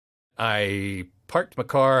I parked my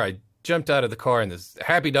car, I jumped out of the car, and this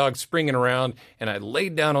happy dog springing around, and I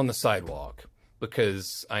laid down on the sidewalk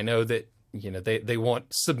because I know that, they want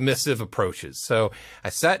submissive approaches. So I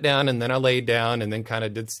sat down, and then I laid down, and then kind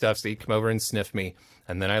of did stuff. So he'd come over and sniff me.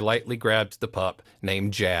 And then I lightly grabbed the pup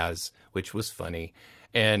named Jazz, which was funny.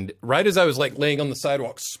 And right as I was like laying on the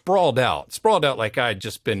sidewalk, sprawled out like I had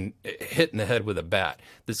just been hit in the head with a bat,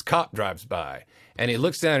 this cop drives by, and he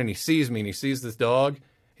looks down and he sees me, and he sees this dog.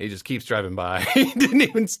 He just keeps driving by. He didn't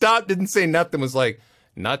even stop, didn't say nothing, was like,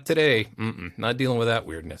 not today. Not dealing with that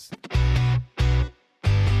weirdness.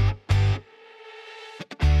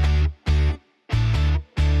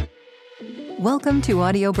 Welcome to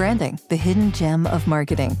Audio Branding, the hidden gem of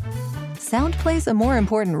marketing. Sound plays a more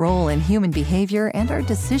important role in human behavior and our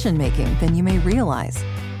decision-making than you may realize.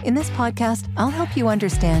 In this podcast, I'll help you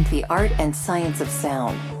understand the art and science of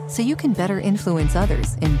sound so you can better influence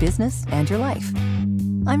others in business and your life.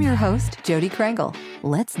 I'm your host, Jody Krangle.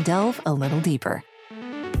 Let's delve a little deeper.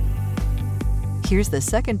 Here's the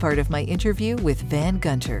second part of my interview with Van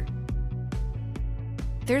Gunter.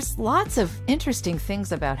 There's lots of interesting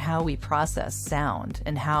things about how we process sound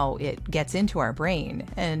and how it gets into our brain,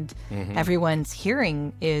 and everyone's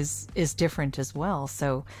hearing is different as well.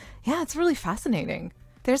 So yeah, it's really fascinating.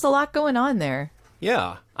 There's a lot going on there.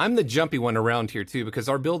 Yeah, I'm the jumpy one around here too, because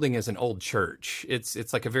our building is an old church.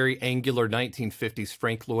 It's like a very angular 1950s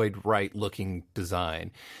Frank Lloyd Wright looking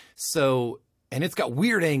design. So, and it's got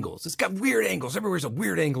weird angles. Everywhere's a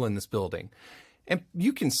weird angle in this building. And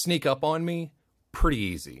you can sneak up on me pretty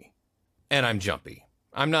easy. And I'm jumpy.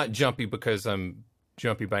 I'm not jumpy because I'm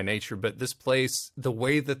jumpy by nature, but this place, the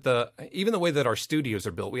way that our studios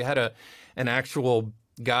are built, we had an actual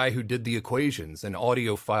guy who did the equations, an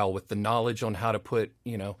audiophile with the knowledge on how to put,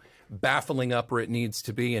 baffling up where it needs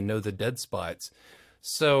to be and know the dead spots.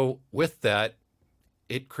 So with that,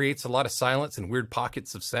 it creates a lot of silence and weird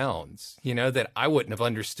pockets of sounds, that I wouldn't have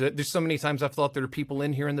understood. There's so many times I've thought there are people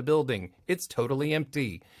in here in the building. It's totally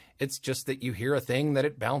empty. It's just that you hear a thing that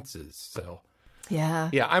it bounces. So yeah,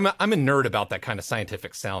 I'm a nerd about that kind of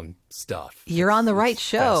scientific sound stuff. You're on the right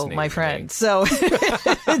show, my friend. So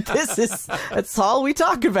that's all we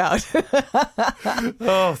talk about.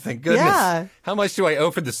 Oh, thank goodness. Yeah. How much do I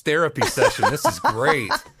owe for this therapy session? This is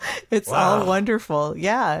great. It's all wonderful.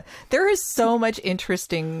 Yeah. There is so much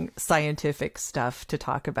interesting scientific stuff to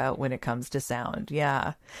talk about when it comes to sound.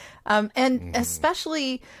 Yeah. And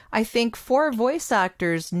especially, I think, for voice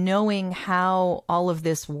actors, knowing how all of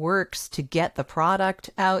this works to get the product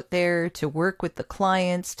out there, to work with the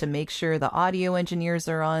clients, to make sure the audio engineers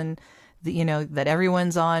are on, that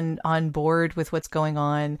everyone's on board with what's going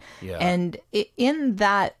on. Yeah. And in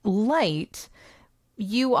that light,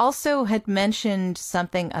 you also had mentioned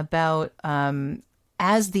something about,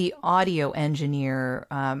 as the audio engineer,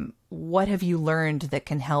 what have you learned that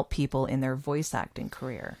can help people in their voice acting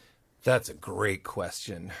career? That's a great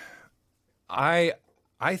question. I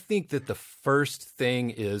think that the first thing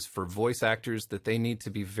is for voice actors that they need to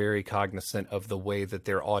be very cognizant of the way that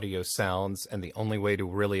their audio sounds. And the only way to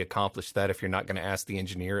really accomplish that, if you're not going to ask the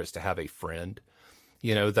engineer, is to have a friend,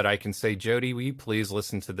 that I can say, Jody, will you please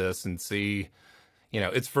listen to this and see,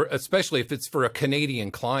 it's for, especially if it's for a Canadian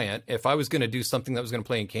client. If I was going to do something that was going to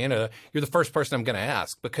play in Canada, you're the first person I'm going to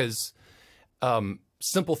ask, because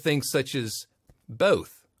simple things such as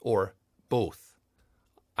both or both.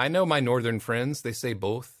 I know my northern friends, they say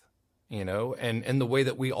both, and the way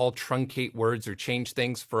that we all truncate words or change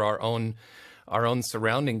things for our own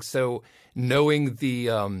surroundings. So knowing the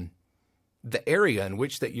area in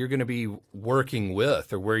which that you're going to be working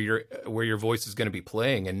with, or where your voice is going to be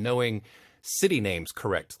playing, and knowing city names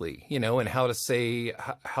correctly, and how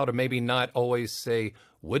to maybe not always say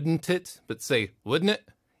wouldn't it, but say wouldn't it?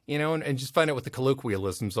 And just find out what the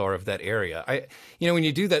colloquialisms are of that area. When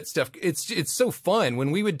you do that stuff, it's so fun.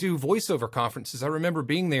 When we would do voiceover conferences, I remember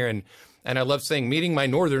being there, and I love saying meeting my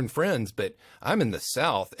northern friends, but I'm in the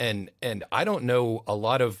South, and I don't know a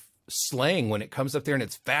lot of slang when it comes up there, and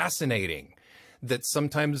it's fascinating that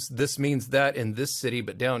sometimes this means that in this city,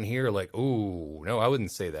 but down here, like, oh, no, I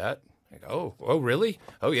wouldn't say that. Like, oh, really?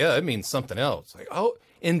 Oh, yeah, it means something else. Like, oh,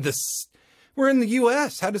 we're in the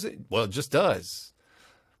U.S. How does it? Well, it just does.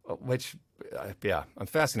 Which, I'm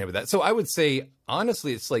fascinated with that. So I would say,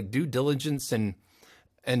 honestly, it's like due diligence and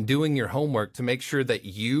doing your homework to make sure that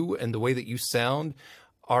you and the way that you sound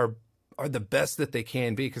are the best that they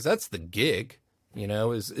can be, because that's the gig,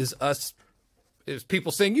 is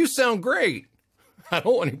people saying, you sound great. I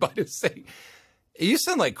don't want anybody to say, you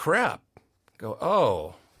sound like crap. Go,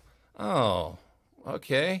 oh,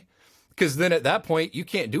 okay. Because then at that point, you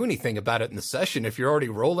can't do anything about it in the session if you're already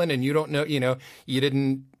rolling and you don't know, you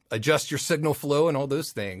didn't adjust your signal flow and all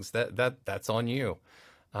those things, that's on you.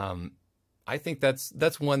 I think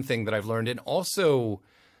that's one thing that I've learned. And also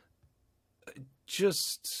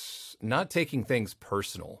just not taking things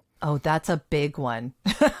personal. Oh, that's a big one.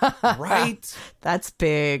 Right? That's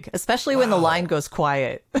big, especially when the line goes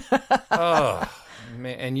quiet. Oh,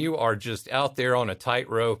 man, and you are just out there on a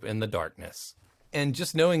tightrope in the darkness. And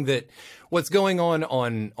just knowing that what's going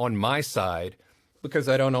on my side, because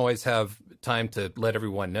I don't always have time to let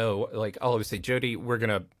everyone know, like I'll always say, Jody, we're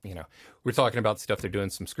talking about stuff, they're doing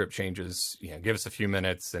some script changes, give us a few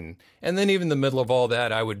minutes. And then even in the middle of all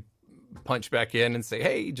that, I would punch back in and say,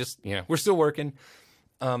 hey, just, we're still working.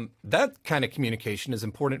 That kind of communication is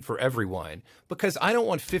important for everyone, because I don't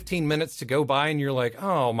want 15 minutes to go by and you're like,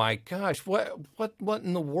 oh my gosh, what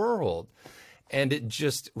in the world? And it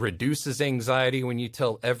just reduces anxiety when you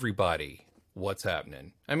tell everybody what's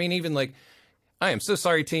happening. I mean, even like, I am so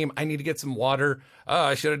sorry, team. I need to get some water.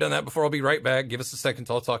 I should have done that before. I'll be right back. Give us a second.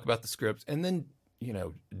 I'll talk about the script. And then,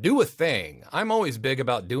 do a thing. I'm always big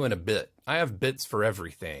about doing a bit. I have bits for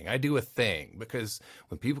everything. I do a thing because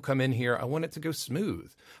when people come in here, I want it to go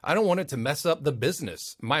smooth. I don't want it to mess up the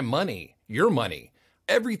business, my money, your money.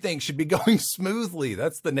 Everything should be going smoothly.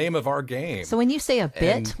 That's the name of our game. So when you say a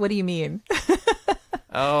bit, what do you mean?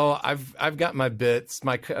 Oh, I've got my bits,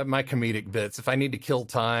 my comedic bits. If I need to kill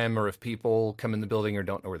time, or if people come in the building or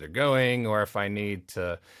don't know where they're going, or if I need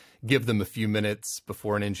to give them a few minutes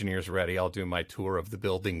before an engineer's ready, I'll do my tour of the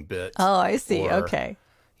building bit. Oh, I see. Or, okay.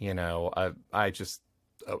 I just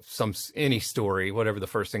any story, whatever the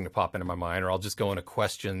first thing to pop into my mind, or I'll just go in a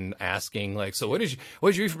question asking like, so what did you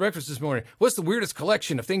eat for breakfast this morning? What's the weirdest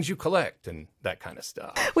collection of things you collect? And that kind of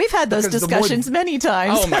stuff. We've had those discussions many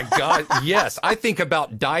times. Oh my God. Yes. I think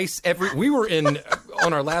about dice we were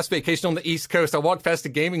on our last vacation on the East Coast. I walked past a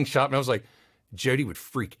gaming shop and I was like, Jody would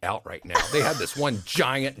freak out right now. They had this one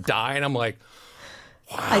giant die and I'm like,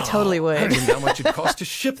 wow. I totally would. I don't even know how much it costs to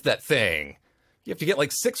ship that thing. You have to get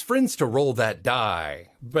like 6 friends to roll that die.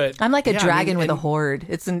 But I'm like a dragon with a horde.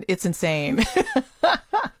 It's insane.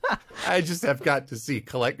 I just have got to see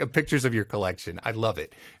pictures of your collection. I love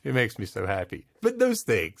it. It makes me so happy. But those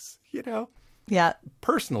things, yeah,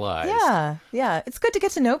 personalized. Yeah. It's good to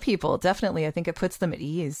get to know people. Definitely. I think it puts them at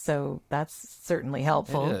ease. So that's certainly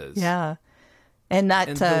helpful. It is. Yeah. And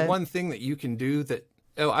the one thing that you can do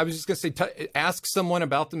I was just going to say, ask someone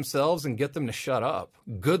about themselves and get them to shut up.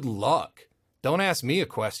 Good luck. Don't ask me a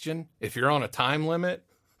question if you're on a time limit.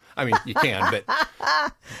 I mean, you can,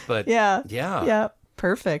 but yeah,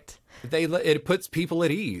 perfect. It puts people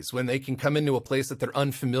at ease when they can come into a place that they're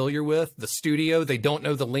unfamiliar with, the studio, they don't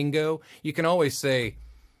know the lingo. You can always say,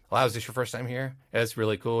 well, is this your first time here? That's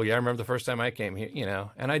really cool. Yeah, I remember the first time I came here,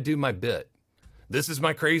 and I do my bit. This is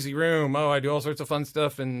my crazy room. Oh, I do all sorts of fun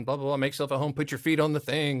stuff and blah, blah, blah. Make yourself at home. Put your feet on the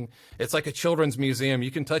thing. It's like a children's museum.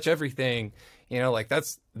 You can touch everything.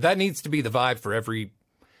 That needs to be the vibe for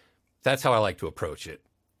that's how I like to approach it.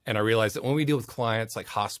 And I realize that when we deal with clients like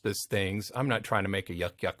hospice things, I'm not trying to make a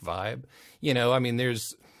yuck vibe.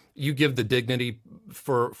 You give the dignity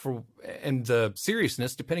for and the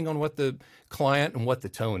seriousness depending on what the client and what the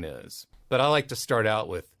tone is. But I like to start out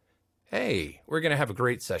with, hey, we're going to have a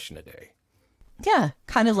great session today. Yeah,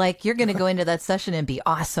 kind of like you're going to go into that session and be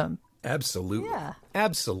awesome. Absolutely. Yeah.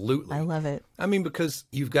 Absolutely. I love it. I mean, because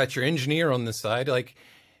you've got your engineer on the side. Like,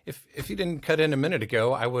 if you didn't cut in a minute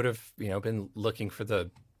ago, I would have, been looking for the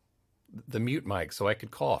mute mic so I could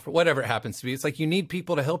cough or whatever it happens to be. It's like you need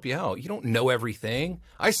people to help you out. You don't know everything.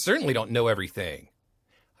 I certainly don't know everything.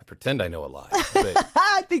 I pretend I know a lot. But,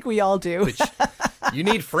 I think we all do. But you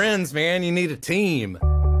need friends, man. You need a team.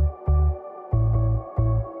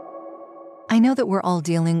 I know that we're all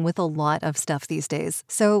dealing with a lot of stuff these days,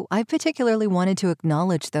 so I particularly wanted to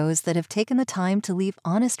acknowledge those that have taken the time to leave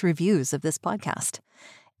honest reviews of this podcast.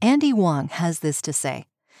 Andy Wong has this to say.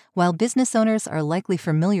 While business owners are likely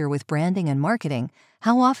familiar with branding and marketing,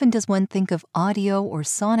 how often does one think of audio or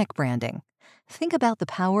sonic branding? Think about the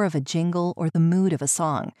power of a jingle or the mood of a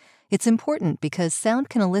song. It's important because sound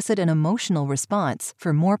can elicit an emotional response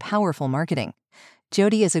for more powerful marketing.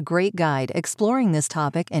 Jody is a great guide exploring this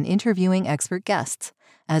topic and interviewing expert guests.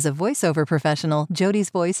 As a voiceover professional, Jody's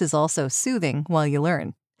voice is also soothing while you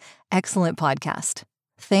learn. Excellent podcast.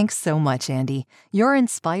 Thanks so much, Andy. Your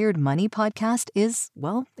Inspired Money podcast is,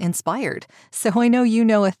 inspired. So I know you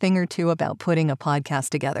know a thing or two about putting a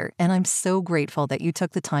podcast together, and I'm so grateful that you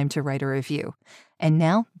took the time to write a review. And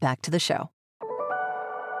now, back to the show.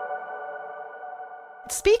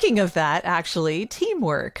 Speaking of that, actually,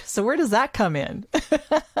 teamwork. So where does that come in?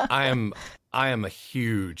 I am a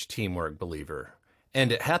huge teamwork believer.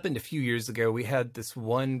 And it happened a few years ago. We had this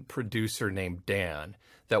one producer named Dan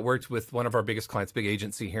that worked with one of our biggest clients, big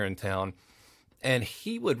agency here in town. And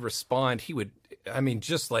he would respond.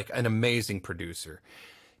 Just like an amazing producer.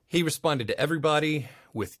 He responded to everybody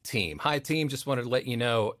with team. Hi, team. Just wanted to let you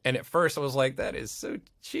know. And at first I was like, that is so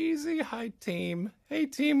cheesy. Hi, team. Hey,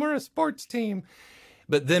 team, we're a sports team.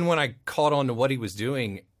 But then when I caught on to what he was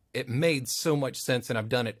doing, it made so much sense. And I've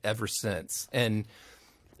done it ever since. And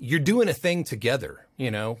you're doing a thing together.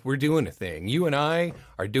 We're doing a thing. You and I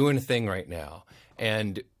are doing a thing right now.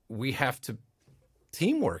 And we have to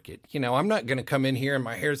teamwork it. I'm not going to come in here and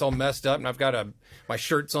my hair's all messed up and I've got my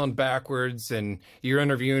shirt's on backwards and you're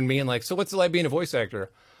interviewing me and like, so what's it like being a voice actor?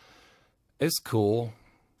 It's cool.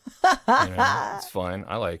 It's fun.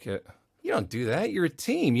 I like it. You don't do that. You're a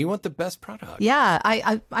team. You want the best product. Yeah,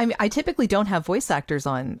 I typically don't have voice actors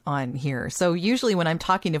on here. So usually when I'm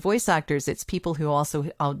talking to voice actors, it's people who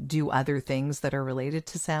also I'll do other things that are related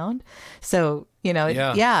to sound. So,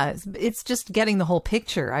 it's just getting the whole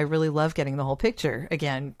picture. I really love getting the whole picture.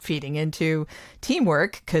 Again, feeding into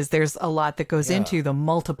teamwork because there's a lot that goes into the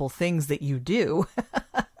multiple things that you do.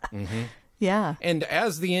 Mm-hmm. Yeah. And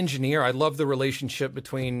as the engineer, I love the relationship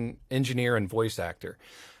between engineer and voice actor.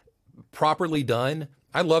 Properly done,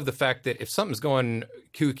 I love the fact that if something's going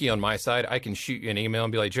kooky on my side, I can shoot you an email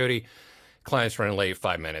and be like, Jody, client's running late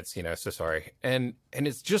 5 minutes, so sorry. And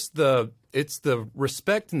it's just the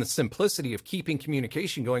respect and the simplicity of keeping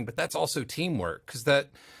communication going, but that's also teamwork because that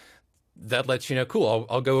lets you know, cool,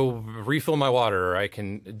 I'll go refill my water or I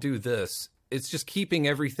can do this. It's just keeping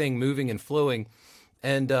everything moving and flowing.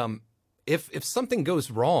 And if something goes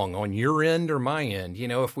wrong on your end or my end,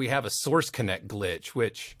 if we have a Source Connect glitch,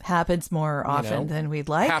 which happens more often than we'd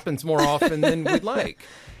like. Happens more often than we'd like.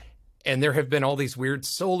 And there have been all these weird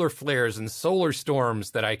solar flares and solar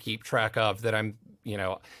storms that I keep track of that I'm,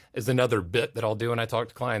 is another bit that I'll do when I talk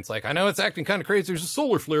to clients. Like, I know it's acting kind of crazy. There's a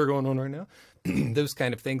solar flare going on right now. Those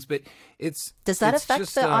kind of things. But does that affect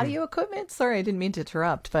just, the audio equipment? Sorry, I didn't mean to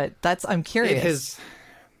interrupt, but I'm curious. It has,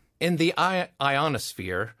 in the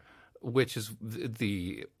ionosphere, which is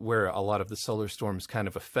where a lot of the solar storms kind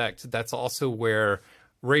of affect. That's also where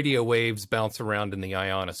radio waves bounce around in the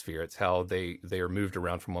ionosphere. It's how they are moved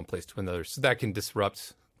around from one place to another. So that can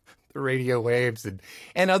disrupt the radio waves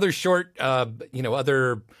and other short,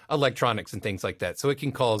 other electronics and things like that. So it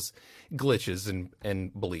can cause glitches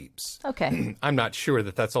and bleeps. Okay. I'm not sure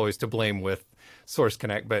that that's always to blame with Source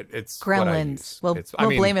Connect, but it's Gremlins. We'll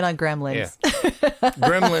blame it on Gremlins. Yeah.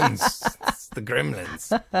 Gremlins. It's the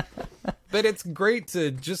Gremlins. But it's great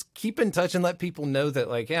to just keep in touch and let people know that,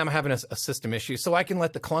 like, I'm having a system issue, so I can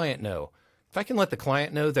let the client know. If I can let the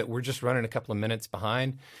client know that we're just running a couple of minutes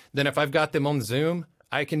behind, then if I've got them on Zoom,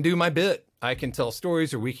 I can do my bit. I can tell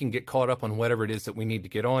stories, or we can get caught up on whatever it is that we need to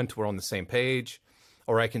get on to we're on the same page.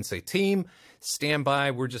 Or I can say, team, stand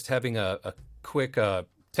by. We're just having a quick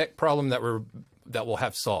tech problem that we'll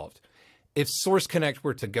have solved. If Source Connect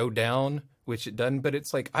were to go down, which it doesn't, but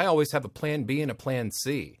it's like I always have a plan B and a plan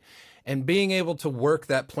C. And being able to work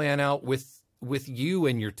that plan out with you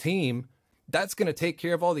and your team, that's going to take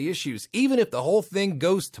care of all the issues. Even if the whole thing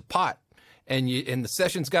goes to pot and the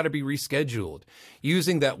session's got to be rescheduled,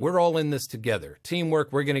 using that we're all in this together.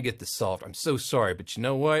 Teamwork, we're going to get this solved. I'm so sorry, but you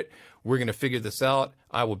know what? We're going to figure this out.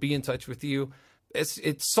 I will be in touch with you.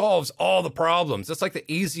 It solves all the problems. That's like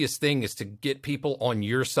the easiest thing is to get people on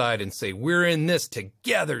your side and say, we're in this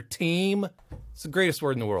together, team. It's the greatest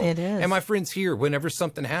word in the world. It is. And my friends here, whenever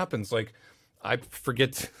something happens, like I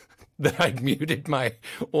forget that I'd muted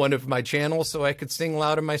one of my channels so I could sing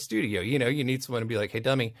loud in my studio. You need someone to be like, hey,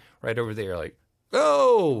 dummy, right over there. Like,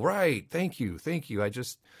 oh, right. Thank you. I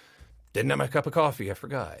just didn't have my cup of coffee. I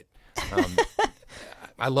forgot.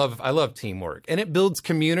 I love teamwork, and it builds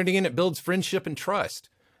community and it builds friendship and trust.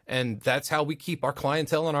 And that's how we keep our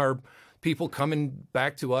clientele and our people coming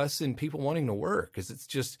back to us and people wanting to work, because it's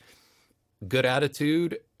just good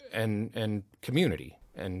attitude and community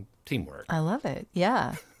and teamwork. I love it.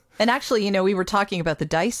 Yeah. And actually, we were talking about the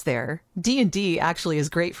dice there. D&D actually is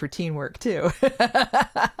great for teamwork too.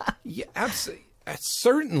 Yeah, absolutely.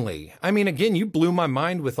 Certainly. I mean, again, you blew my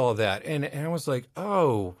mind with all that. And I was like,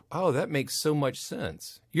 oh, that makes so much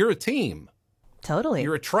sense. You're a team. Totally.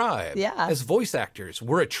 You're a tribe. Yeah. As voice actors,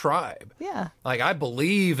 we're a tribe. Yeah. Like, I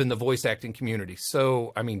believe in the voice acting community.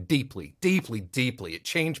 So, I mean, deeply, deeply, deeply. It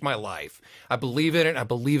changed my life. I believe in it. I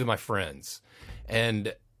believe in my friends.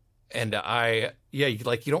 And you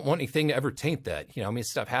don't want anything to ever taint that.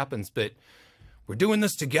 Stuff happens, but we're doing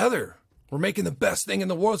this together. we're making the best thing in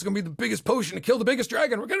the world. It's going to be the biggest potion to kill the biggest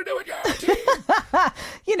dragon. We're going to do it, guaranteed.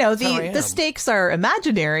 You know, the stakes are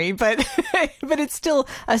imaginary, but but it's still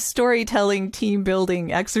a storytelling, team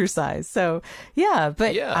building exercise. So yeah,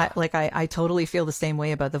 but Yeah. I totally feel the same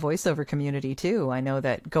way about the voiceover community too. I know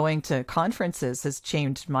that going to conferences has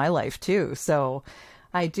changed my life too. So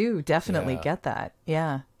I do definitely get that.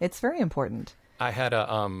 Yeah, it's very important. I had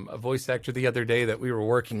a voice actor the other day that we were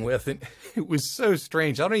working with, and it was so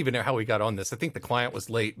strange. I don't even know how we got on this. I think the client was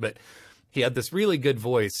late, but he had this really good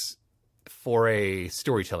voice for a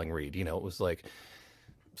storytelling read. You know, it was like,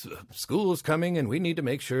 school is coming and we need to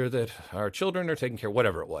make sure that our children are taken care of,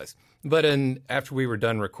 whatever it was. But after we were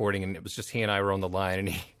done recording and it was just he and I were on the line, and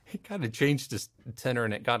he kind of changed his tenor,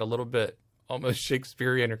 and it got a little bit almost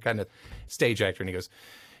Shakespearean or kind of stage actor. And he goes,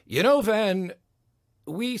 you know, Van,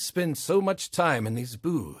 we spend so much time in these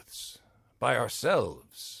booths by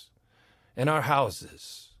ourselves in our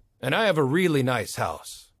houses. And I have a really nice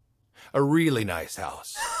house. A really nice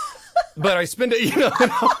house. But I spend it, you know, and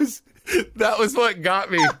that was what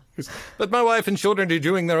got me. But my wife and children are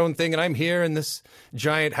doing their own thing, and I'm here in this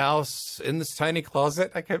giant house, in this tiny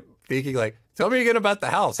closet. I kept thinking, like, tell me again about the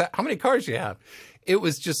house. How many cars you have? It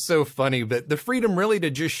was just so funny. But the freedom really to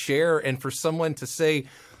just share, and for someone to say,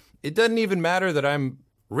 it doesn't even matter that I'm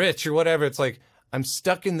rich or whatever. It's like, I'm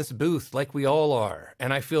stuck in this booth like we all are,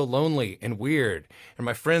 and I feel lonely and weird, and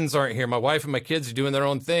my friends aren't here. My wife and my kids are doing their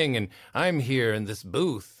own thing, and I'm here in this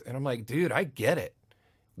booth. And I'm like, dude, I get it.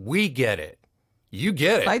 We get it. You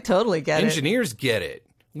get it. I totally get Engineers get it.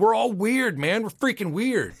 We're all weird, man. We're freaking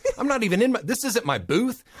weird. I'm not even in this isn't my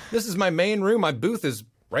booth. This is my main room. My booth is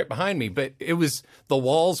right behind me, but the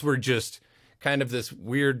walls were just kind of this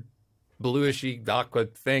weird bluishy aqua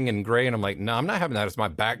thing in gray, and I'm like, no, I'm not having that as my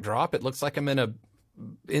backdrop. It looks like I'm in a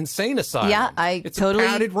insane asylum. Yeah, it's a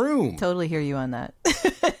padded room. Totally hear you on that.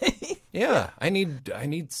 Yeah, I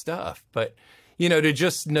need stuff, but you know, to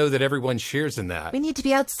just know that everyone shares in that. We need to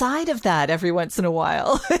be outside of that every once in a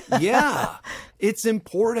while. Yeah, it's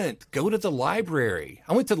important. Go to the library.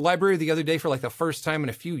 I went to the library the other day for like the first time in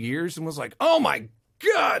a few years and was like, oh my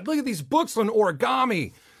God, look at these books on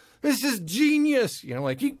origami. This is genius. You know,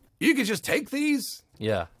 like you could just take these.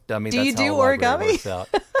 Yeah, dummy. Do that's you do how a library origami? works out.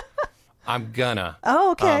 I'm gonna.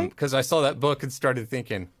 Oh, okay. Because I saw that book and started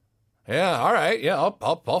thinking, yeah, all right, yeah,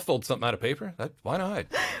 I'll fold something out of paper. Why not?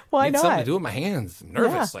 Why Need not? something to do with my hands. I'm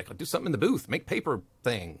nervous. Yeah. Like, I'll do something in the booth. Make paper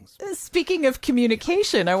things. Speaking of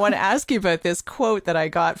communication, I want to ask you about this quote that I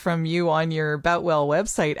got from you on your Boutwell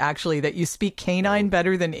website, actually, that you speak canine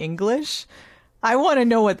better than English. I want to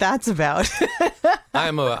know what that's about. I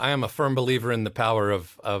am a firm believer in the power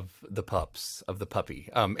of the pups, of the puppy,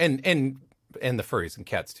 and the furries and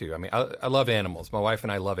cats too. I mean, I love animals. My wife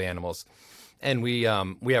and I love animals, and we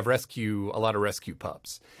have a lot of rescue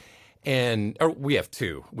pups, or we have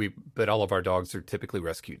two. But all of our dogs are typically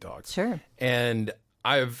rescue dogs. Sure. And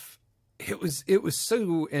it was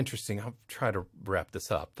so interesting. I'll try to wrap this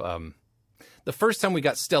up. The first time we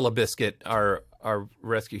got Stella Biscuit, our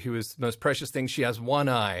rescue, who is the most precious thing. She has one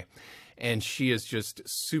eye, and she is just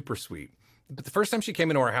super sweet. But the first time she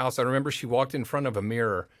came into our house, I remember she walked in front of a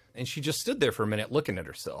mirror, and she just stood there for a minute looking at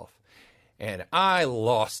herself. And I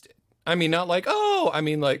lost it. I mean, not like, oh, I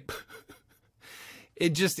mean, like,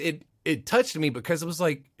 it touched me because it was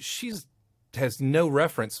like, has no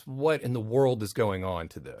reference what in the world is going on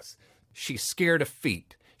to this. She's scared of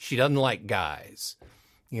feet. She doesn't like guys.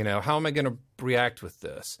 You know, how am I going to react with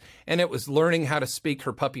this? And it was learning how to speak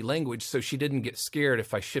her puppy language so she didn't get scared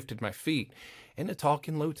if I shifted my feet, and to talk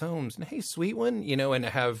in low tones and, hey, sweet one, you know, and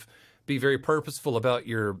to be very purposeful about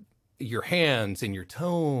your hands and your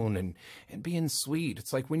tone and being sweet.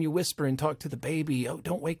 It's like when you whisper and talk to the baby, oh,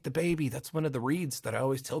 don't wake the baby. That's one of the reads that I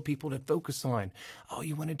always tell people to focus on. Oh,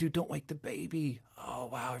 you want to do don't wake the baby. Oh,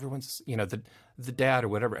 wow, everyone's, you know, the dad or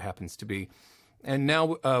whatever it happens to be. And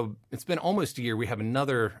now it's been almost a year. We have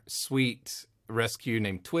another sweet rescue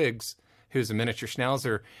named Twigs, who's a miniature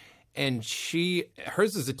schnauzer. And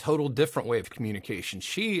hers is a total different way of communication.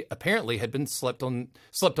 She apparently had been slept on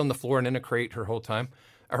the floor and in a crate her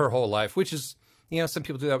whole life, which is, you know, some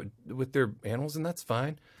people do that with their animals, and that's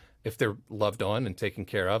fine if they're loved on and taken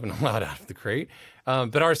care of and allowed out of the crate.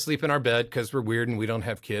 But ours sleep in our bed because we're weird and we don't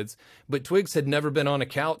have kids. But Twigs had never been on a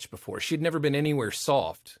couch before. She'd never been anywhere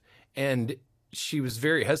soft. And she was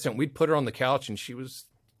very hesitant. We'd put her on the couch and she was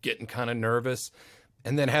getting kind of nervous.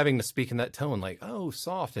 And then having to speak in that tone, like, oh,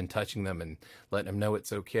 soft, and touching them and letting them know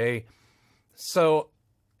it's okay. So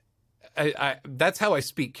that's how I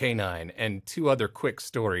speak canine. And two other quick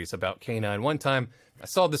stories about canine. One time I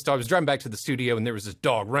saw this dog. I was driving back to the studio and there was this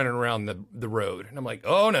dog running around the road. And I'm like,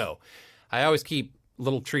 oh, no. I always keep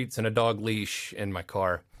little treats and a dog leash in my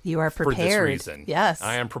car. You are prepared. For this reason. Yes.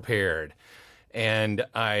 I am prepared. And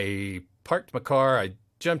I parked my car. I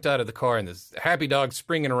jumped out of the car, and this happy dog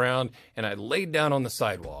springing around, and I laid down on the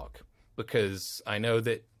sidewalk because I know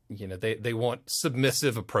that, they want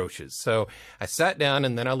submissive approaches. So I sat down,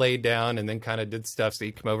 and then I laid down, and then kind of did stuff so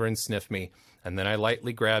he'd come over and sniff me. And then I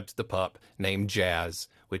lightly grabbed the pup named Jazz,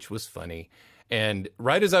 which was funny. And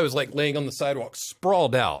right as I was like laying on the sidewalk,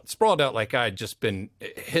 sprawled out like I'd just been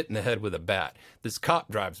hit in the head with a bat, this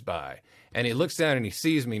cop drives by, and he looks down and he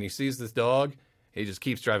sees me, and he sees this dog. He just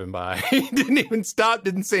keeps driving by. He didn't even stop,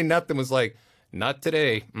 didn't say nothing, was like, not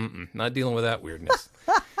today. Not dealing with that weirdness.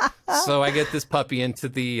 So I get this puppy into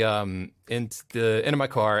my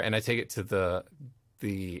car, and I take it to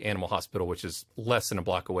the animal hospital, which is less than a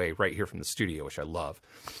block away right here from the studio, which I love.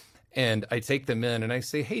 And I take them in and I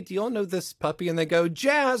say, hey, do you all know this puppy? And they go,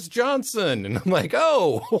 Jazz Johnson. And I'm like,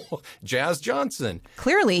 oh, Jazz Johnson.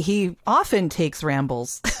 Clearly, he often takes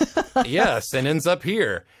rambles. Yes, and ends up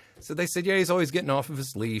here. So they said, yeah, he's always getting off of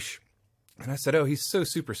his leash. And I said, oh, he's so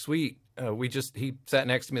super sweet. He sat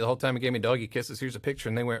next to me the whole time and gave me doggy kisses. Here's a picture.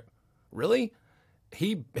 And they went, really?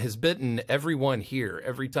 He has bitten everyone here.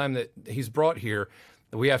 Every time that he's brought here,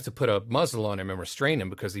 we have to put a muzzle on him and restrain him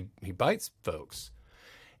because he bites folks.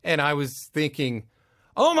 And I was thinking,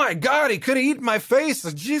 oh my God, he could have eaten my face.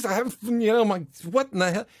 Jeez, I have, what in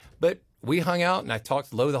the hell? But we hung out and I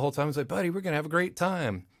talked low the whole time. I was like, buddy, we're going to have a great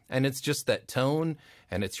time. And it's just that tone,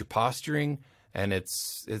 and it's your posturing, and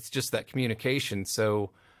it's just that communication. So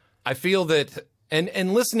I feel that,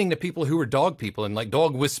 and listening to people who are dog people and like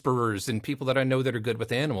dog whisperers and people that I know that are good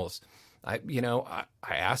with animals, I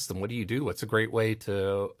asked them, what do you do? What's a great way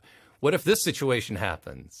what if this situation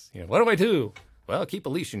happens? What do I do? Well, keep a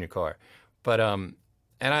leash in your car. But, and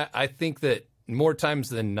I think that more times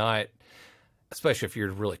than not, especially if you're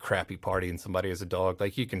at a really crappy party and somebody has a dog,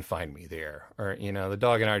 like you can find me there. Or, the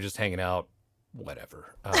dog and I are just hanging out,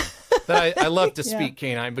 whatever. But I love to speak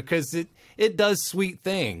canine because it does sweet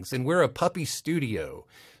things. And we're a puppy studio.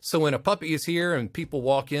 So when a puppy is here and people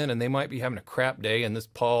walk in and they might be having a crap day and this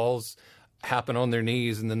paws happen on their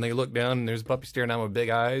knees and then they look down and there's a puppy staring down with big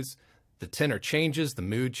eyes, the tenor changes, the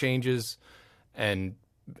mood changes. And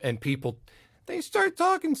people, they start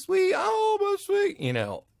talking sweet, almost sweet,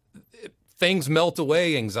 things melt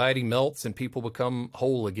away, anxiety melts, and people become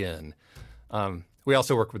whole again. We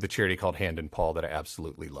also work with a charity called Hand and Paw that I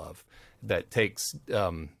absolutely love, that takes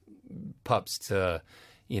pups to,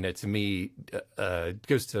 to me,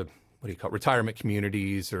 goes to, retirement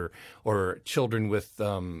communities or children with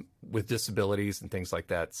disabilities and things like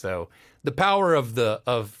that. So the power of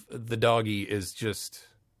the doggy is just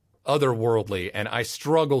otherworldly, and I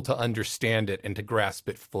struggle to understand it and to grasp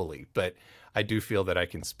it fully. But I do feel that I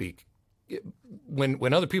can speak.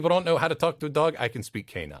 When other people don't know how to talk to a dog, I can speak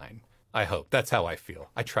canine. I hope. That's how I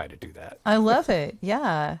feel. I try to do that. I love it.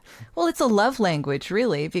 Yeah. Well, it's a love language,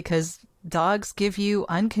 really, because dogs give you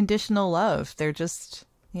unconditional love. They're just,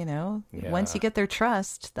 once you get their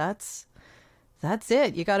trust, that's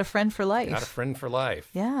it. You got a friend for life. Got a friend for life.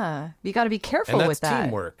 Yeah. You got to be careful and that's with that.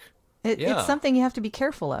 Teamwork. It's something you have to be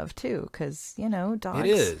careful of, too, because, dogs. It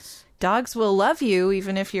is. Dogs will love you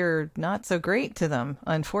even if you're not so great to them,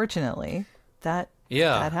 unfortunately. That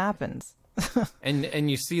happens. and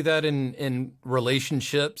you see that in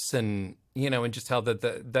relationships and, and just how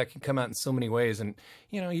that can come out in so many ways. And,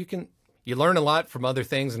 you learn a lot from other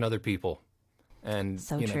things and other people. And,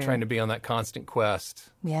 so true. Trying to be on that constant quest.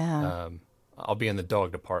 Yeah. I'll be in the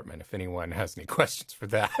dog department if anyone has any questions for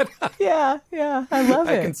that. Yeah. I love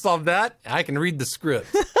it. I can solve that. I can read the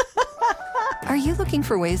script. Are you looking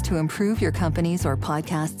for ways to improve your company's or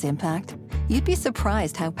podcast's impact? You'd be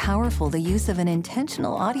surprised how powerful the use of an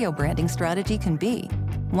intentional audio branding strategy can be.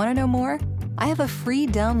 Want to know more? I have a free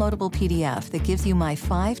downloadable PDF that gives you my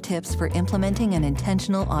 5 tips for implementing an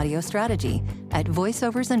intentional audio strategy at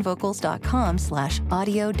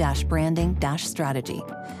voiceoversandvocals.com/audio-branding-strategy.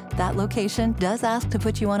 That location does ask to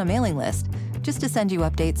put you on a mailing list, just to send you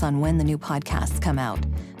updates on when the new podcasts come out.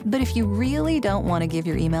 But if you really don't want to give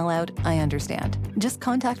your email out, I understand. Just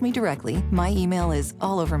contact me directly. My email is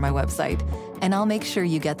all over my website, and I'll make sure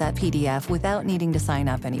you get that PDF without needing to sign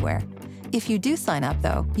up anywhere. If you do sign up,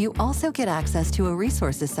 though, you also get access to a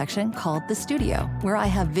resources section called The Studio, where I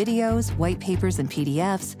have videos, white papers, and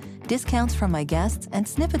PDFs, discounts from my guests, and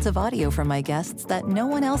snippets of audio from my guests that no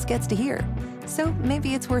one else gets to hear. So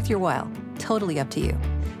maybe it's worth your while. Totally up to you.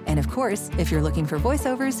 And of course, if you're looking for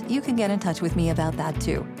voiceovers, you can get in touch with me about that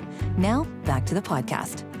too. Now, back to the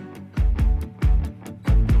podcast.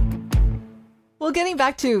 Well, getting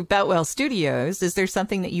back to Boutwell Studios, is there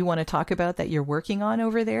something that you want to talk about that you're working on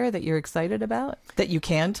over there that you're excited about, that you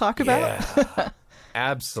can talk about? Yeah,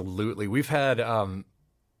 absolutely. We've had,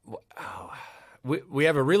 we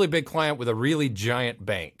have a really big client with a really giant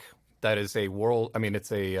bank that is a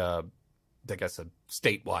it's a, I guess a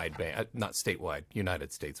statewide bank, not statewide,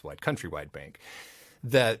 United States-wide, countrywide bank,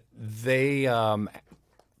 that they,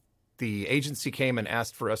 the agency came and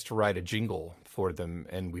asked for us to write a jingle for them,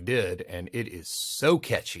 and we did, and it is so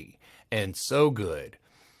catchy and so good.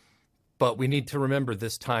 But we need to remember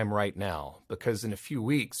this time right now, because in a few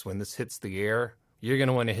weeks when this hits the air, you're going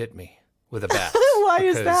to want to hit me with a bat. Why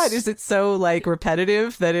is that? Is it so like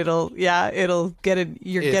repetitive that it'll get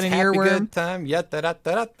you're getting earworm? Good time. Yeah,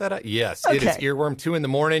 da-da. Yes, okay. It is earworm 2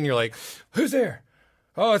 a.m. You're like, who's there?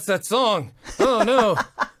 Oh, it's that song. Oh no.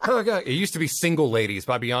 Oh God. It used to be Single Ladies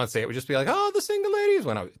by Beyonce. It would just be like, oh, the Single Ladies.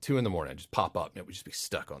 When I was 2 a.m, I'd just pop up and it would just be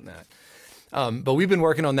stuck on that. But we've been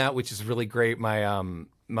working on that, which is really great.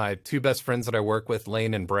 My 2 best friends that I work with,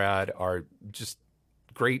 Lane and Brad, are just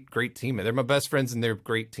great teammates. They're my best friends and they're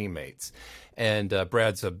great teammates. And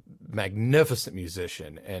Brad's a magnificent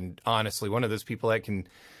musician, and honestly, one of those people that can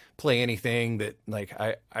play anything. That like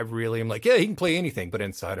I really am like, yeah, he can play anything, but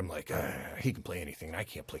inside I'm like, he can play anything, and I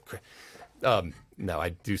can't play. No, I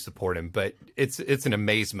do support him, but it's an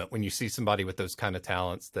amazement when you see somebody with those kind of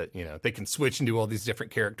talents that, you know, they can switch and do all these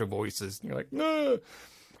different character voices. And you're like, no.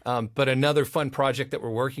 But another fun project that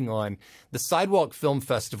we're working on, the Sidewalk Film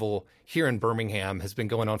Festival here in Birmingham has been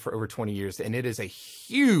going on for over 20 years, and it is a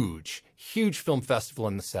huge film festival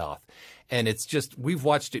in the South. And it's just, we've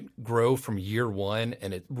watched it grow from year one,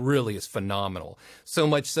 and it really is phenomenal. So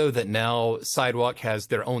much so that now Sidewalk has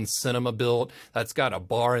their own cinema built that's got a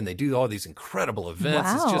bar, and they do all these incredible events.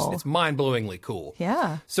 Wow. It's mind-blowingly cool.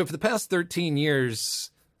 Yeah. So for the past 13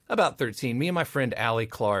 years, about 13, me and my friend Allie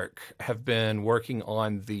Clark have been working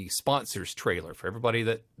on the sponsors trailer for everybody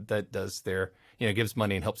that does their, you know, gives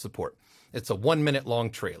money and helps support. It's a 1 minute long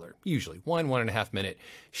trailer, usually 1.5 minute.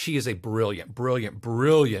 She is a brilliant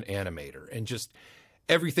animator, and just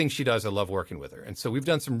everything she does, I love working with her. And so we've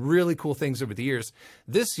done some really cool things over the years.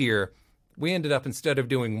 This year, we ended up, instead of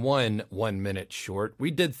doing 1 minute short,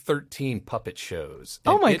 we did 13 puppet shows.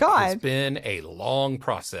 Oh my God. It has been a long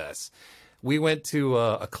process. We went to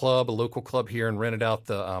a local club here, and rented out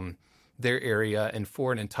their area. And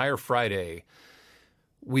for an entire Friday,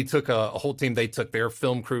 we took a whole team. They took their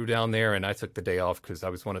film crew down there, and I took the day off because I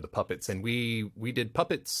was one of the puppets. And we did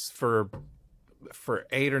puppets for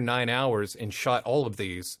 8 or 9 hours and shot all of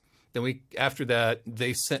these. Then after that,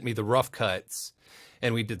 they sent me the rough cuts,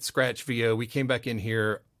 and we did scratch VO. We came back in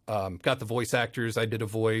here, got the voice actors. I did a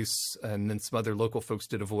voice, and then some other local folks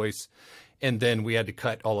did a voice. And then we had to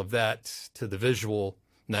cut all of that to the visual.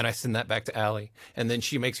 And then I send that back to Allie, and then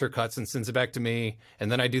she makes her cuts and sends it back to me.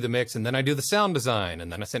 And then I do the mix, and then I do the sound design,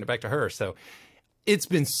 and then I send it back to her. So it's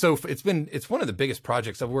one of the biggest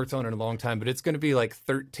projects I've worked on in a long time, but it's going to be like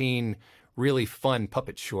 13 really fun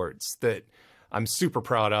puppet shorts that I'm super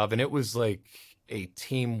proud of. And it was like a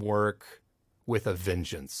teamwork with a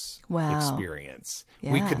vengeance experience.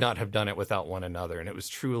 Yeah. We could not have done it without one another. And it was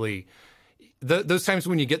truly those times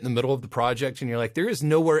when you get in the middle of the project and you're like, there is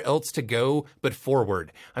nowhere else to go but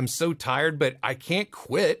forward. I'm so tired, but I can't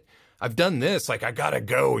quit. I've done this. Like, I got to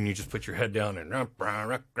go. And you just put your head down and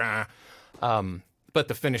but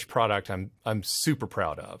the finished product, I'm super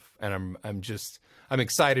proud of. And I'm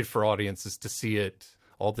excited for audiences to see it,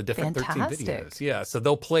 all the different Fantastic. 13 videos. Yeah. So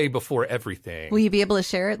they'll play before everything. Will you be able to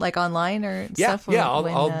share it like online or stuff?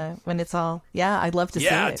 Yeah. When it's all, I'd love to see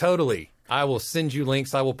it. Yeah, totally. I will send you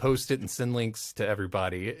links. I will post it and send links to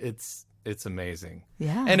everybody. It's amazing.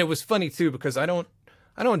 Yeah. And it was funny too, because I don't do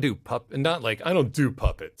I don't do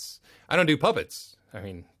puppets. I don't do puppets. I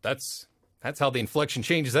mean, that's how the inflection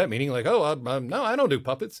changes that meaning. Like, no, I don't do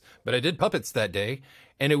puppets, but I did puppets that day.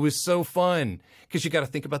 And it was so fun because you got to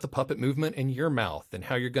think about the puppet movement in your mouth and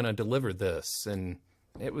how you're going to deliver this. And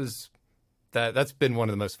it was that's been one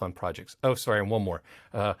of the most fun projects. Oh, sorry. And one more,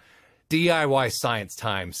 DIY Science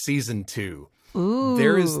Time Season 2. Ooh.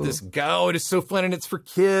 There is this go. It is so fun, and it's for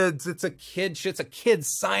kids. It's a kids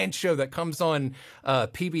science show that comes on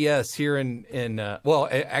PBS here in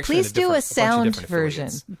actually, please do a sound version.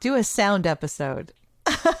 Do a sound episode.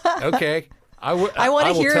 Okay. I want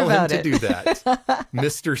to hear about it. To do that.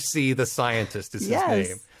 Mr. C, the scientist, is his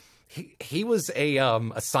name. He was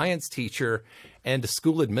a science teacher and a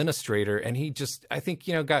school administrator, and he just, I think,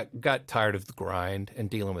 got tired of the grind and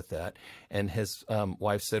dealing with that. And his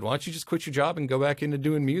wife said, "Why don't you just quit your job and go back into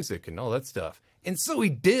doing music and all that stuff?" And so he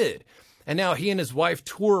did. And now he and his wife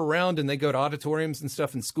tour around and they go to auditoriums and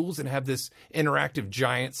stuff in schools and have this interactive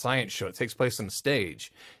giant science show. It takes place on a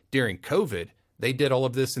stage. During COVID, they did all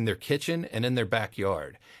of this in their kitchen and in their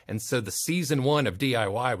backyard. And so the season 1 of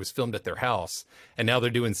DIY was filmed at their house. And now they're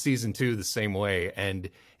doing season 2 the same way. And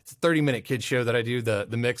it's a 30-minute kid show that I do the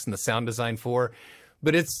mix and the sound design for.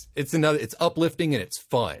 But it's uplifting and it's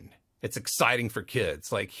fun. It's exciting for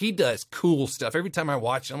kids. Like, he does cool stuff. Every time I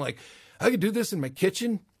watch it, I'm like, I could do this in my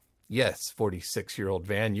kitchen. Yes, 46-year-old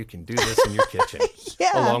Van, you can do this in your kitchen.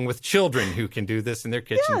 Yeah. Along with children who can do this in their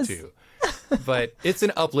kitchen Yes. too. But it's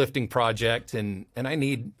an uplifting project, and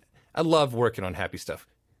I love working on happy stuff.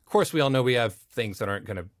 Of course, we all know we have things that aren't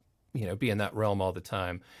going to, be in that realm all the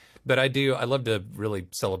time. But I love to really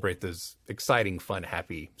celebrate those exciting, fun,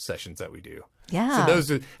 happy sessions that we do. Yeah.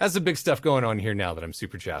 So that's the big stuff going on here now that I'm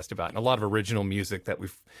super jazzed about, and a lot of original music that we're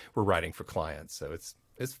writing for clients. So it's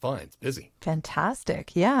fun. It's busy.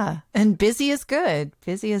 Fantastic. Yeah. And busy is good.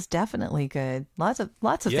 Busy is definitely good. Lots of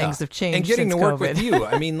things have changed and getting since to work COVID. with you.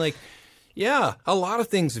 I mean, a lot of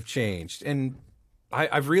things have changed. And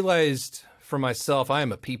I've realized for myself, I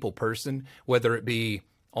am a people person, whether it be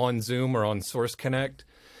on Zoom or on Source Connect.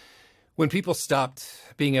 When people stopped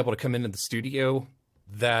being able to come into the studio,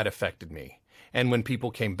 that affected me. And when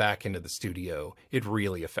people came back into the studio, it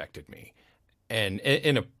really affected me. And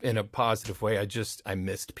in a positive way, I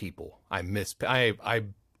missed people. I am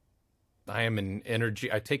an energy.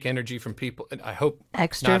 I take energy from people. And I hope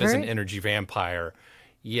Extrovert? not as an energy vampire.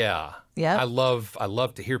 Yeah. Yep. I love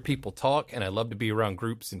to hear people talk, and I love to be around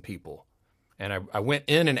groups and people. And I went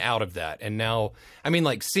in and out of that. And now,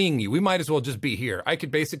 seeing you, we might as well just be here. I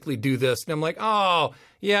could basically do this. And I'm like, oh,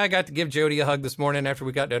 yeah, I got to give Jody a hug this morning after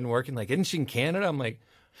we got done working. Like, isn't she in Canada? I'm like,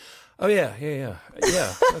 oh, yeah,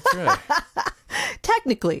 that's right.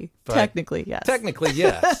 Technically, yes. Technically,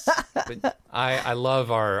 yes. But I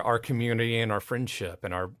love our community and our friendship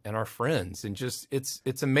and our friends. And just,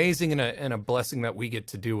 it's amazing and a blessing that we get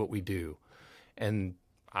to do what we do. And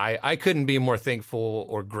I couldn't be more thankful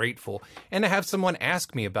or grateful. And to have someone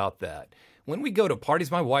ask me about that. When we go to parties,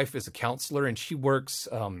 my wife is a counselor, and she works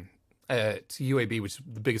at UAB, which is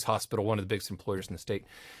the biggest hospital, one of the biggest employers in the state.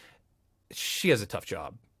 She has a tough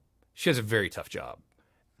job. She has a very tough job.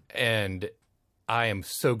 And I am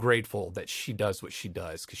so grateful that she does what she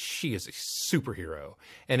does, because she is a superhero.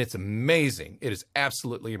 And it's amazing. It is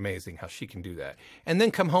absolutely amazing how she can do that. And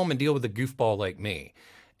then come home and deal with a goofball like me.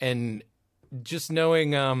 And just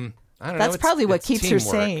knowing, I don't know. That's probably what it's keeps her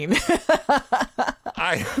teamwork. sane.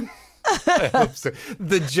 I hope so.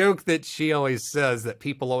 The joke that she always says, that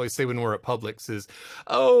people always say when we're at Publix, is,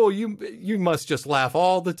 oh, you must just laugh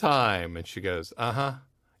all the time. And she goes, uh-huh.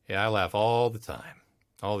 Yeah, I laugh all the time.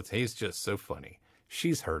 All the time. He's just so funny.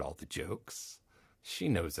 She's heard all the jokes. She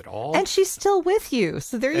knows it all. And she's still with you.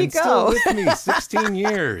 So there you and go. Still with me, 16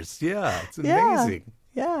 years. Yeah, it's amazing.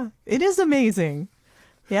 Yeah, it is amazing.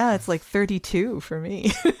 Yeah, it's like 32 for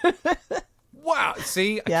me. Wow.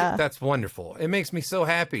 See, Yeah. That's wonderful. It makes me so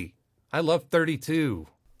happy. I love 32.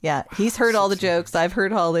 Yeah, he's heard all the jokes. I've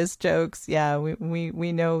heard all his jokes. Yeah,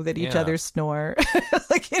 we know that each Yeah. other snore.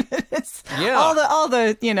 It's Yeah. all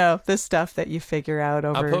the the stuff that you figure out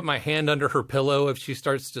over. I'll put my hand under her pillow if she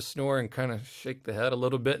starts to snore and kind of shake the head a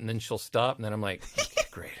little bit, and then she'll stop, and then I'm like, okay,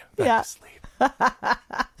 great, I'm back to sleep.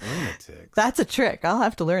 Lunatics. That's a trick. I'll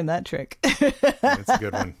have to learn that trick. That's a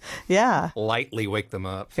good one. Yeah, Lightly wake them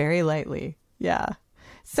up. very lightly. Yeah.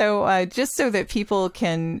 So just so that people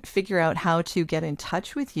can figure out how to get in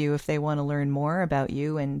touch with you if they want to learn more about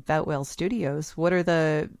you and Boutwell Studios, what are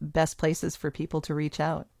the best places for people to reach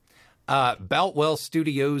out?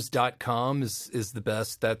 Boutwellstudios.com is the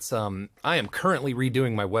best. That's I am currently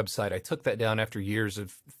redoing my website. I took that down after years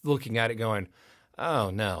of looking at it going, oh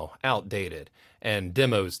no, outdated, and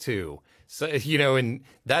demos too. So, and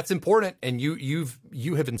that's important. And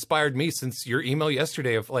you have inspired me since your email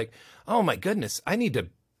yesterday of like, oh my goodness, I need to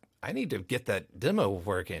get that demo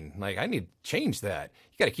working. Like, I need to change that.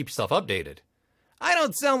 You got to keep yourself updated. I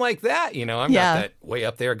don't sound like that. I'm not that way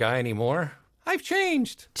up there guy anymore. I've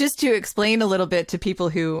changed. Just to explain a little bit to people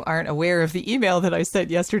who aren't aware of the email that I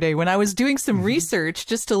sent yesterday, when I was doing some research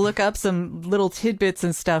just to look up some little tidbits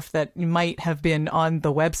and stuff that might have been on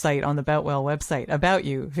the website, on the Boutwell website about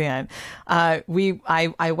you, Van, I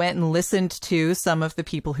went and listened to some of the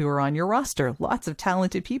people who are on your roster, lots of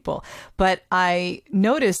talented people. But I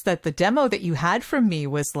noticed that the demo that you had from me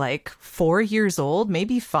was like 4 years old,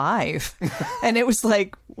 maybe 5. And it was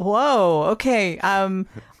like, whoa, okay.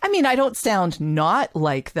 I don't sound not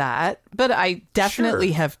like that, but I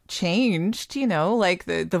definitely have changed, like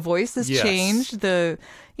the voice has changed, I've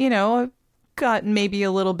gotten maybe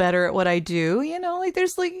a little better at what I do, like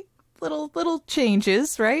there's like little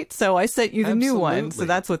changes, right? So I sent you the new one. So Absolutely.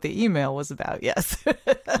 that's what the email was about. Yes.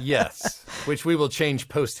 Yes, which we will change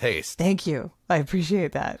post haste. Thank you. I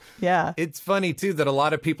appreciate that. Yeah. It's funny too that a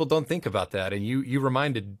lot of people don't think about that, and you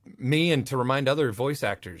reminded me and to remind other voice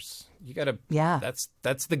actors. You gotta. Yeah.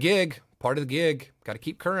 That's the gig. Part of the gig. Got to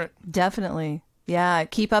keep current. Definitely. Yeah,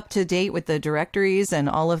 keep up to date with the directories and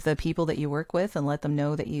all of the people that you work with and let them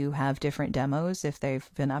know that you have different demos if they've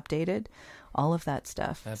been updated, all of that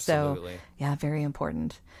stuff. Absolutely. So, yeah, very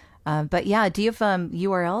important. But yeah, do you have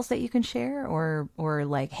URLs that you can share or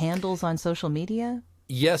like handles on social media?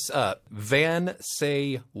 Yes, Van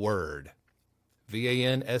Say Word.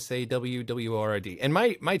 VANSAWWRD. And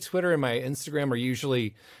my Twitter and my Instagram are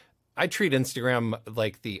usually, I treat Instagram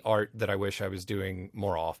like the art that I wish I was doing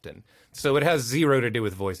more often. So it has zero to do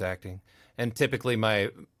with voice acting. And typically my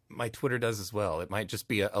Twitter does as well. It might just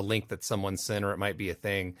be a link that someone sent, or it might be a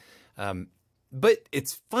thing. But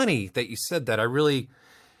it's funny that you said that.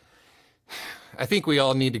 I think we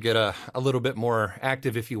all need to get a little bit more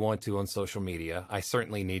active if you want to on social media. I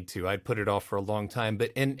certainly need to. I'd put it off for a long time.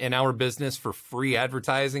 But in our business, for free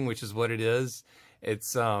advertising, which is what it is,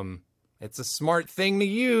 it's a smart thing to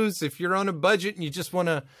use if you're on a budget and you just want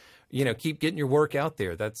to, keep getting your work out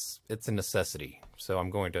there. It's a necessity. So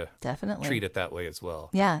I'm going to Definitely treat it that way as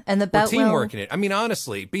well. Yeah, and the We're Boutwell teamworking it. I mean,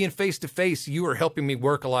 honestly, being face to face, you are helping me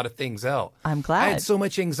work a lot of things out. I'm glad. I had so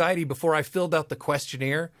much anxiety before I filled out the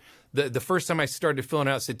questionnaire. The first time I started filling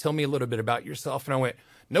out, it said, "Tell me a little bit about yourself," and I went,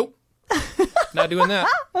 "Nope, not doing that."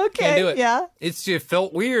 Okay, Can't do it. yeah. It's just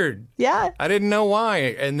felt weird. Yeah. I didn't know why.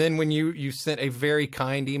 And then when you sent a very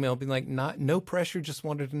kind email being like, no pressure, just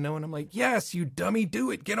wanted to know. And I'm like, yes, you dummy, do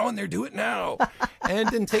it. Get on there, do it now. And it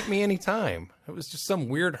didn't take me any time. It was just some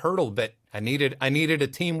weird hurdle that I needed a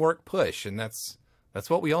teamwork push. And that's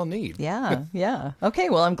what we all need. Yeah, yeah. Okay,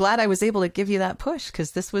 well, I'm glad I was able to give you that push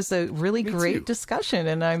because this was a really great too. discussion.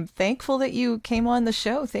 And I'm thankful that you came on the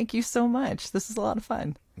show. Thank you so much. This is a lot of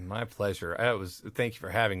fun. My pleasure. Thank you for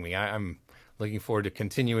having me. I'm looking forward to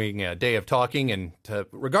continuing a day of talking, and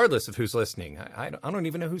regardless of who's listening. I don't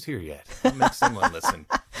even know who's here yet. I'll make someone listen.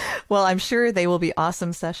 Well, I'm sure they will be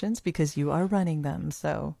awesome sessions because you are running them.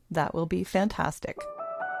 So that will be fantastic.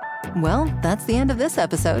 Well, that's the end of this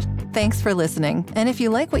episode. Thanks for listening. And if you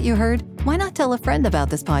like what you heard, why not tell a friend about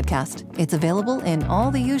this podcast? It's available in all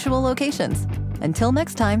the usual locations. Until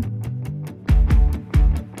next time.